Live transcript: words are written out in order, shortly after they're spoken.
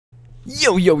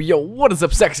Yo, yo, yo, what is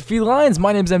up, sexy felines?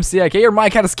 My name's M.C.I.K, or my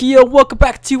cat is Keo. Welcome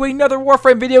back to another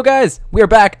Warframe video, guys. We are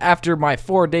back after my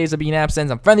 4 days of being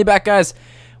absent. I'm finally back, guys,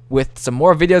 with some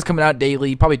more videos coming out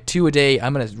daily, probably 2 a day.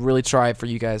 I'm going to really try for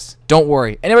you guys. Don't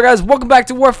worry. Anyway, guys, welcome back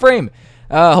to Warframe.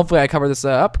 Hopefully I cover this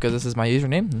up, because this is my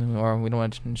username, or we don't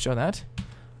want to show that.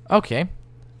 Okay.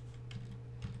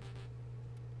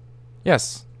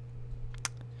 Yes.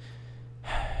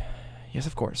 Yes,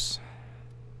 of course.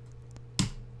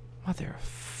 Mother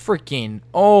freaking,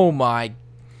 oh my.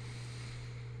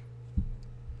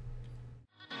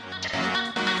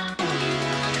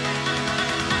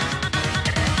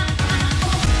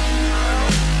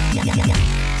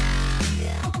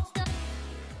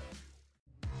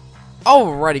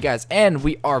 Alrighty, guys, and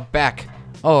we are back.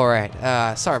 Alright,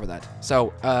 sorry about that.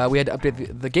 So, we had to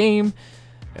update the game.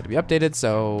 Had to be updated,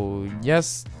 so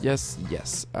yes.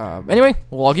 Anyway,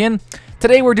 we'll log in.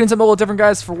 Today we're doing something a little different,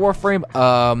 guys, for Warframe.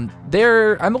 I'm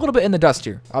a little bit in the dust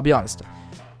here, I'll be honest.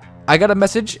 I got a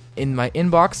message in my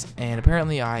inbox, and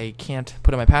apparently I can't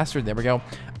put in my password. There we go.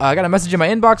 I got a message in my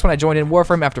inbox when I joined in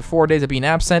Warframe after 4 days of being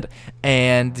absent,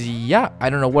 and yeah, I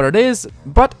don't know what it is,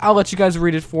 but I'll let you guys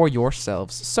read it for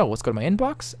yourselves. So let's go to my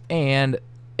inbox, and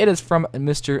it is from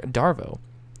Mr. Darvo.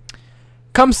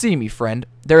 Come see me, friend.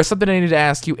 There is something I need to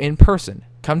ask you in person.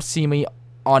 Come see me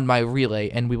on my relay,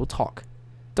 and we will talk.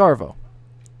 Darvo.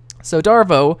 So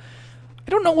Darvo, I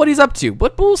don't know what he's up to,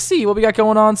 but we'll see what we got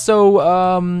going on. So,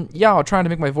 yeah, I'll try to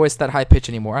make my voice that high pitch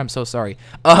anymore. I'm so sorry.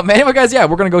 Anyway, guys, yeah,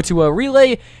 we're going to go to a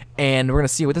relay, and we're going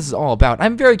to see what this is all about.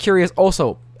 I'm very curious.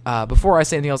 Also, before I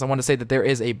say anything else, I want to say that there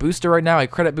is a booster right now, a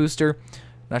credit booster.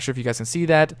 Not sure if you guys can see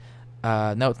that.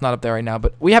 No, it's not up there right now,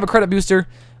 but we have a credit booster.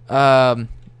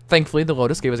 Thankfully, the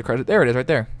Lotus gave us a credit. There it is right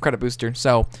there. Credit booster.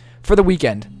 So, for the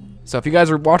weekend. So, if you guys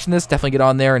are watching this, definitely get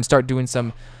on there and start doing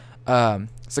some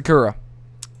Sakura.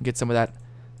 Get some of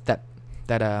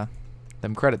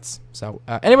them credits. So,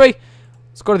 anyway,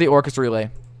 let's go to the Orchestra Relay.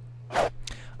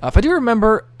 If I do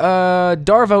remember,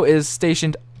 Darvo is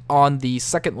stationed on the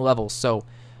 2nd level. So,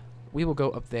 we will go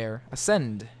up there.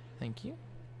 Ascend. Thank you.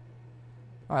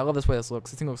 Oh, I love this way this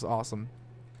looks. This thing looks awesome.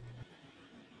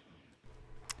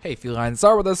 Hey, felines,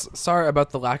 sorry about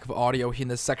the lack of audio in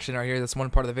this section right here. This one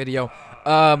part of the video.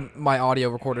 My audio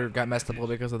recorder got messed up a little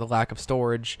bit because of the lack of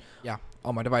storage. Yeah,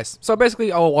 on my device. So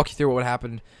basically, I'll walk you through what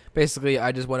happened. Basically,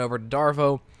 I just went over to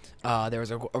Darvo. There was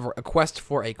a quest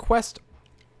for a quest,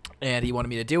 and he wanted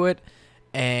me to do it.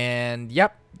 And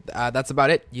yep, that's about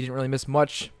it. You didn't really miss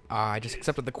much. I just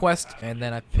accepted the quest, and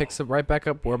then I picked it right back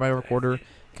up where my recorder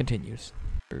continues.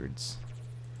 Birds.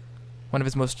 One of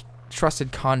his most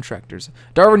trusted contractors.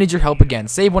 Darvo needs your help again.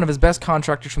 Save one of his best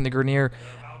contractors from the Grenier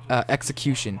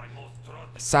execution.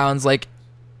 Sounds like,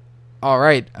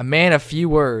 alright, a man of few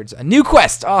words. A new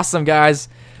quest! Awesome, guys.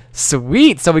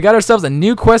 Sweet! So we got ourselves a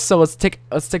new quest, so let's take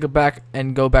it back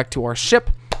and go back to our ship.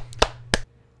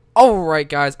 Alright,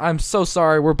 guys, I'm so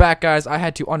sorry. We're back, guys. I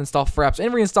had to uninstall Fraps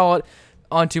and reinstall it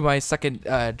onto my second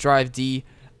drive D.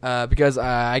 Because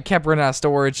I kept running out of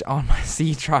storage on my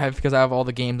C drive because I have all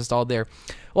the games installed there.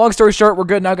 Long story short, we're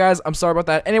good now, guys. I'm sorry about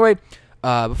that. Anyway,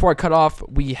 before I cut off,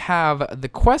 we have the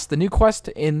quest, the new quest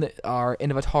in our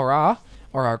inventory,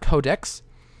 or our codex.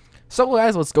 So,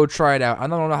 guys, let's go try it out. I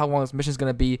don't know how long this mission is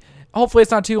going to be. Hopefully,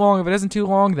 it's not too long. If it isn't too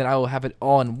long, then I will have it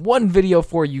all in one video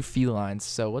for you felines.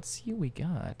 So, let's see what we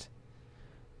got.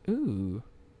 Ooh.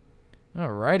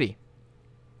 Alrighty.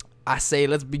 I say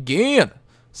let's begin.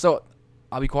 So,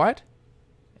 I'll be quiet.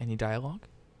 Any dialogue?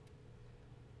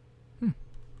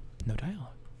 No dialogue.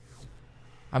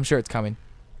 I'm sure it's coming.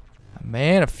 A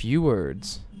man, a few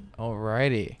words.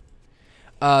 Alrighty.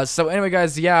 So anyway,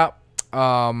 guys, yeah.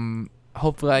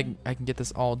 Hopefully I can get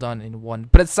this all done in one.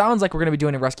 But it sounds like we're gonna be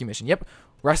doing a rescue mission. Yep.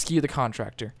 Rescue the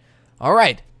contractor.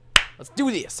 Alright. Let's do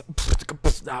this.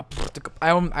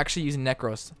 I'm actually using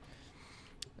Necros.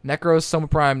 Necros, Soma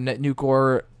Prime,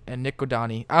 Nukor, and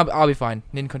Nikodani. I'll be fine.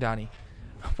 Ninkodani.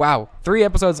 Wow, 3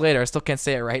 episodes later, I still can't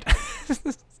say it right.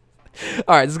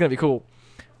 Alright, this is going to be cool.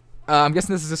 I'm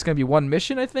guessing this is just going to be one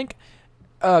mission, I think.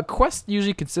 Quests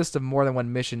usually consist of more than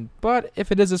one mission, but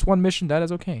if it is just one mission, that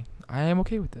is okay. I am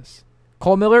okay with this.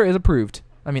 Cole Miller is approved.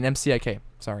 I mean, M.C.I.K.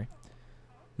 Sorry.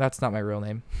 That's not my real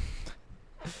name.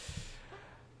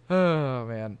 Oh,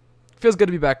 man. Feels good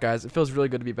to be back, guys. It feels really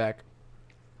good to be back.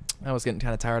 I was getting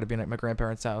kind of tired of being at my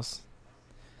grandparents' house.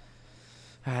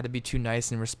 I had to be too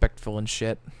nice and respectful and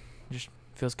shit. Just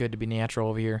feels good to be natural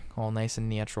over here. All nice and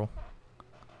natural.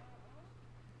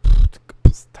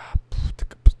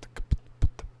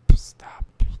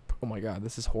 Oh my god,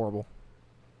 this is horrible.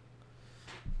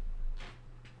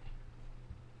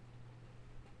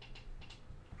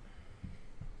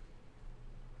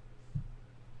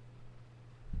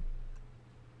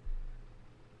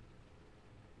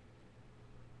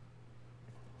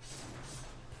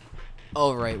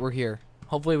 Alright, we're here.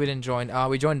 Hopefully we didn't join.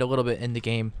 We joined a little bit in the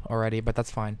game already, but that's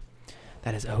fine.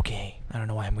 That is okay. I don't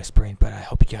know why I'm whispering, but I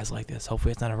hope you guys like this.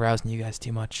 Hopefully it's not arousing you guys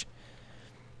too much.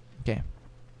 Okay.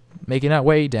 Making our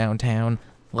way downtown.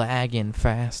 Lagging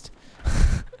fast.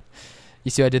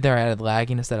 You see what I did there? I added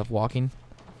lagging instead of walking.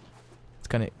 It's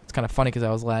kind of funny because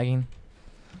I was lagging.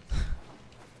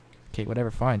 Okay,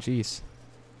 whatever, fine, jeez.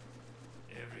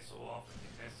 Every so often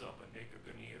they mess up and make a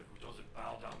Guernier who doesn't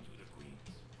bow down to the queens.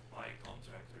 My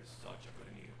contractor is such a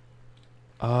Guernier.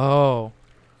 Oh.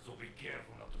 So be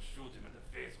careful not to shoot him in the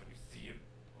face when you see him,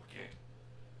 okay?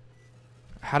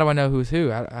 How do I know who's who?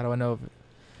 How do I know?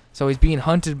 So he's being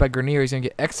hunted by Guernier. He's going to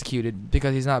get executed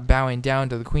because he's not bowing down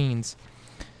to the queens.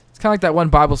 It's kind of like that one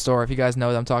Bible story, if you guys know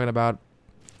what I'm talking about.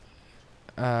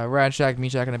 Radshak,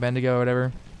 Meshach, and Abednego, or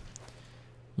whatever.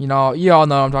 You all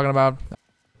know what I'm talking about.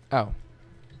 Oh.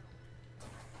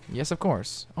 Yes, of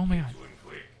course. Oh my god.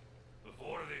 Quick,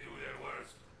 before they do their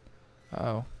worst.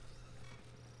 Oh.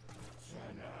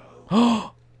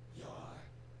 Oh. Your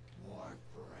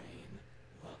Warframe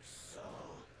looks so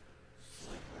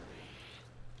slippery.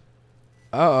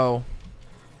 Uh-oh.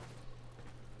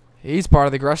 He's part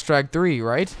of the Grustrag 3,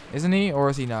 right? Isn't he? Or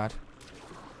is he not?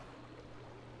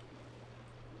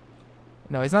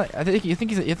 No, he's not. I think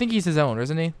he's his own,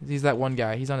 isn't he? He's that one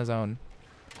guy. He's on his own.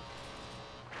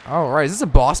 All right, is this a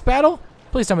boss battle?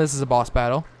 Please tell me this is a boss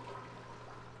battle.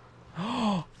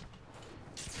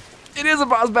 It is a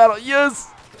boss battle. Yes.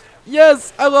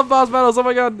 Yes, I love boss battles. Oh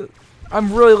my god.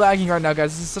 I'm really lagging right now,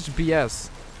 guys. This is such BS.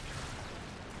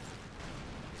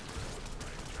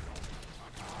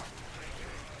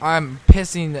 I'm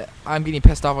getting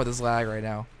pissed off with this lag right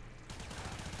now.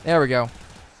 There we go.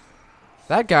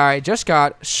 That guy just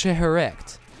got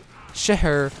shehirekt.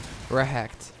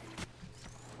 Shehirekt.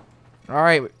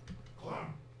 Alright. No,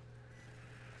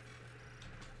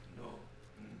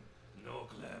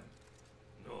 Clem.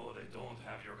 No, they don't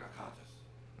have your gakatas.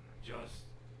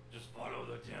 Just follow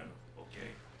the channel,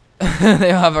 okay?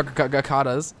 They have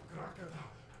gakatas.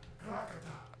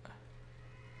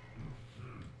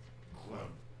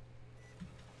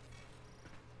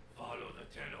 Follow the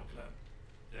channel, Clem.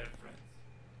 They're friends.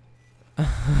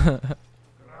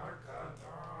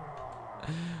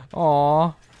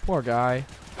 Aw, poor guy.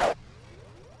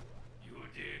 You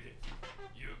did it.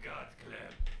 You got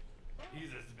Clem. He's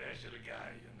a special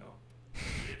guy, you know. A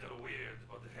little weird,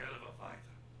 but a hell of a fighter.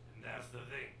 And that's the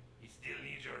thing. He still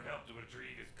needs your help to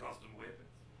retrieve his custom weapons.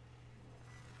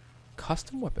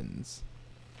 Custom weapons.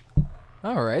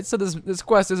 Alright, so this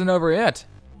quest isn't over yet.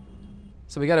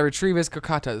 So we gotta retrieve his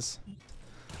gakatas.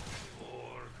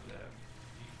 Poor Clem.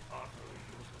 He's utterly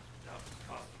useless without his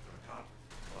custom gakatas.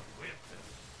 But with them,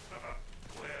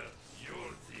 well,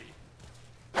 you'll see.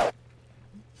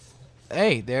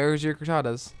 Hey, there's your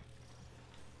gakatas.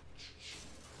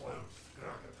 Clem,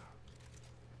 Gakata.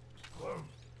 Clem.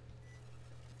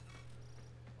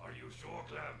 Are you sure,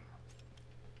 Clem?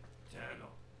 Tano,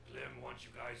 Clem wants you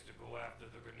guys to go after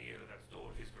the Guernier that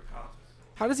stole his gakatas.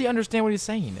 How does he understand what he's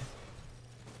saying?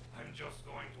 I'm just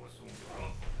going to assume you're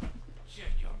up. Shit,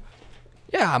 young man.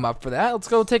 Yeah, I'm up for that. Let's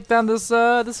go take down this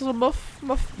this little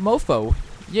mofo.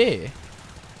 Yeah.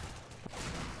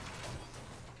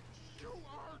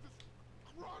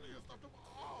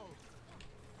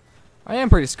 I am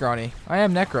pretty scrawny. I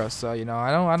am Necros, so you know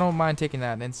I don't mind taking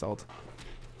that insult.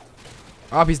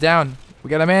 Oh, he's down. We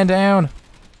got a man down.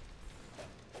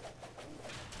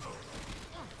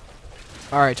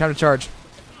 All right, time to charge.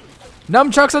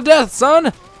 Nunchucks of death,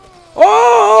 son.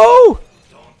 Oh!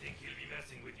 Don't think he'll be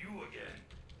messing with you again.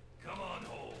 Come on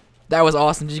home. That was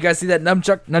awesome. Did you guys see that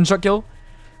nunchuck kill?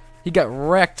 He got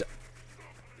wrecked.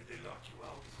 Did they lock you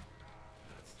out?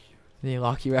 That's cute. Did he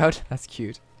lock you out? That's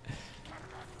cute.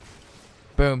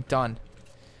 Boom, done.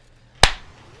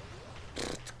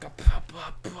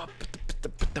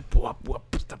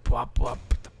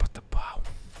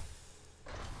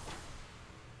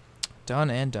 Done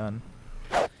and done.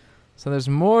 So there's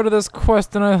more to this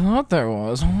quest than I thought there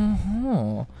was.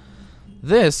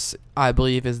 This, I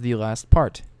believe, is the last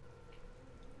part.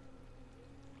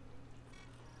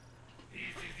 This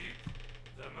is it.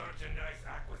 The merchandise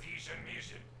acquisition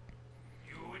mission.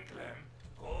 You and Clem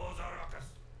cause a ruckus,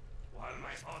 while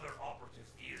my other operative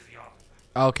steals the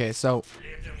artifact. Okay, so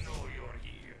Let them know you're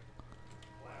here.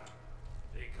 Well,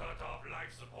 they cut off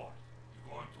life support.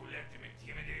 You going to let them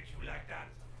intimidate you like that?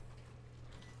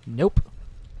 nope.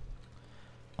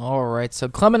 Alright, so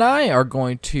Clem and I are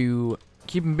going to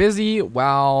keep him busy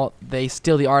while they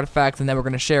steal the artifact, and then we're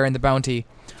going to share in the bounty,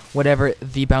 whatever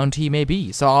the bounty may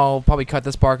be. So I'll probably cut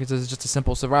this part because this is just a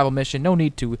simple survival mission. No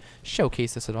need to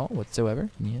showcase this at all whatsoever.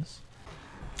 Yes.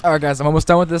 Alright guys, I'm almost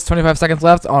done with this. 25 seconds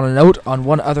left. On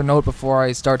one other note before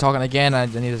I start talking again, I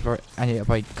need to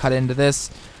probably cut into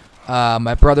this.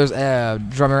 My brother's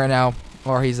drummer right now,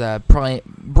 or he's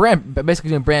basically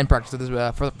doing band practice with his,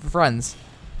 for friends.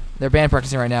 They're band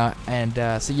practicing right now, and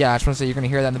so yeah, I just want to say you're gonna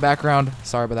hear that in the background.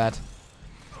 Sorry about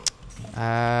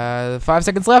that. 5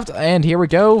 seconds left, and here we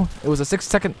go. It was a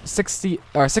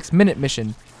 6 minute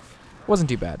mission. Wasn't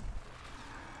too bad.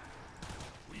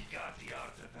 We got the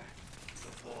artifact,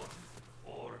 support,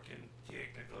 organ,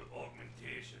 technical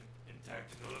augmentation, and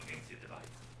tactical ability device.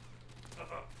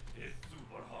 It's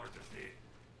super hard to say.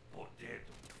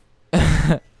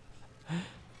 Potato.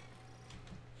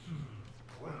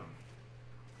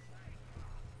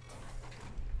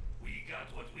 We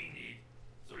got what we need,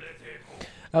 so let's head home.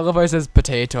 I love how it says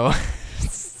potato.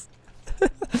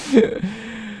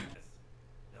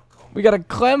 We got a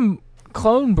clone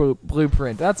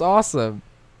blueprint. That's awesome.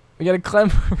 We got a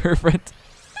Clem blueprint.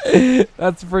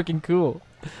 That's freaking cool.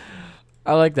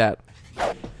 I like that.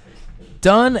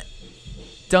 Done,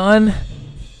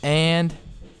 and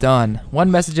done.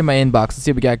 One message in my inbox. Let's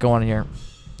see what we got going on here.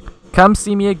 Come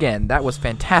see me again. That was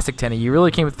fantastic, Tenny. You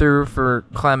really came through for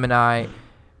Clem and I.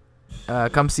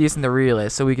 Come see us in the relay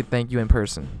so we can thank you in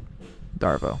person.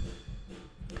 Darvo.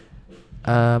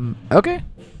 Okay.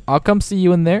 I'll come see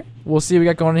you in there. We'll see what we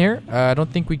got going on here. I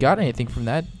don't think we got anything from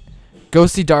that. Go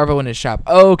see Darvo in his shop.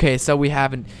 Okay, so we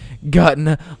haven't gotten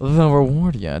the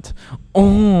reward yet.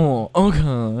 Oh,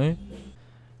 okay.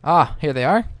 Ah, here they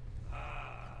are.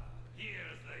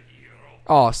 Here's the hero.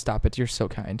 Oh, stop it. You're so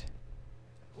kind.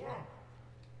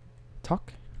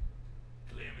 Talk.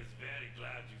 Clem is very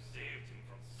glad you saved him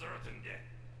from certain death.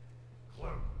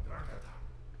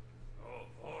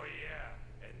 Oh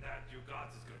yeah, and that you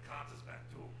got is gonna count us back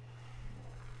too.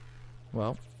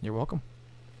 Well, you're welcome.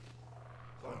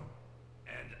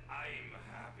 And I'm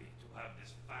happy to have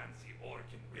this fancy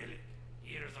organ relic.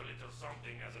 Here's a little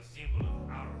something as a symbol of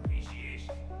our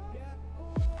appreciation.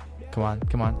 Come on,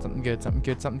 come on. Something good, something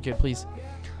good, something good, please.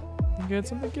 Something good,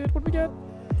 something good. What do we got?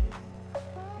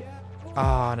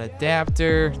 Ah, an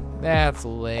adapter. That's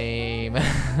lame.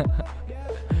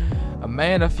 A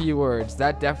man, a few words.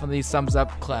 That definitely sums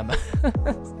up Clem.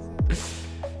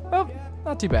 Well,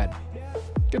 not too bad.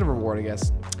 Good reward, I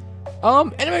guess.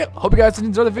 Anyway, hope you guys did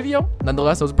enjoy the video.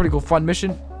 Nonetheless, it was a pretty cool, fun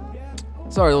mission.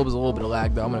 Sorry, there was a little bit of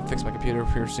lag, though. I'm gonna fix my computer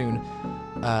here soon.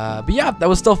 But yeah, that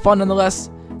was still fun, nonetheless.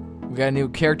 We got a new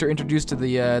character introduced to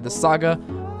the saga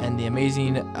and the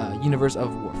amazing universe of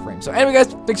Warframe. So anyway,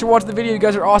 guys, thanks for watching the video. You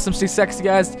guys are awesome. Stay sexy,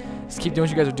 guys. Just keep doing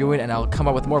what you guys are doing, and I'll come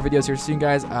up with more videos here soon,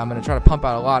 guys. I'm gonna try to pump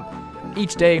out a lot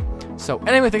each day. So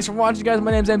anyway, thanks for watching, guys.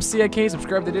 My name's M.C.I.K.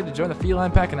 Subscribe if you did to join the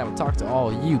feline pack, and I will talk to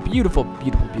all you beautiful,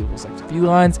 beautiful, beautiful, sexy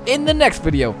felines in the next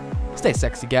video. Stay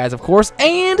sexy, guys, of course,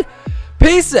 and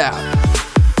peace out.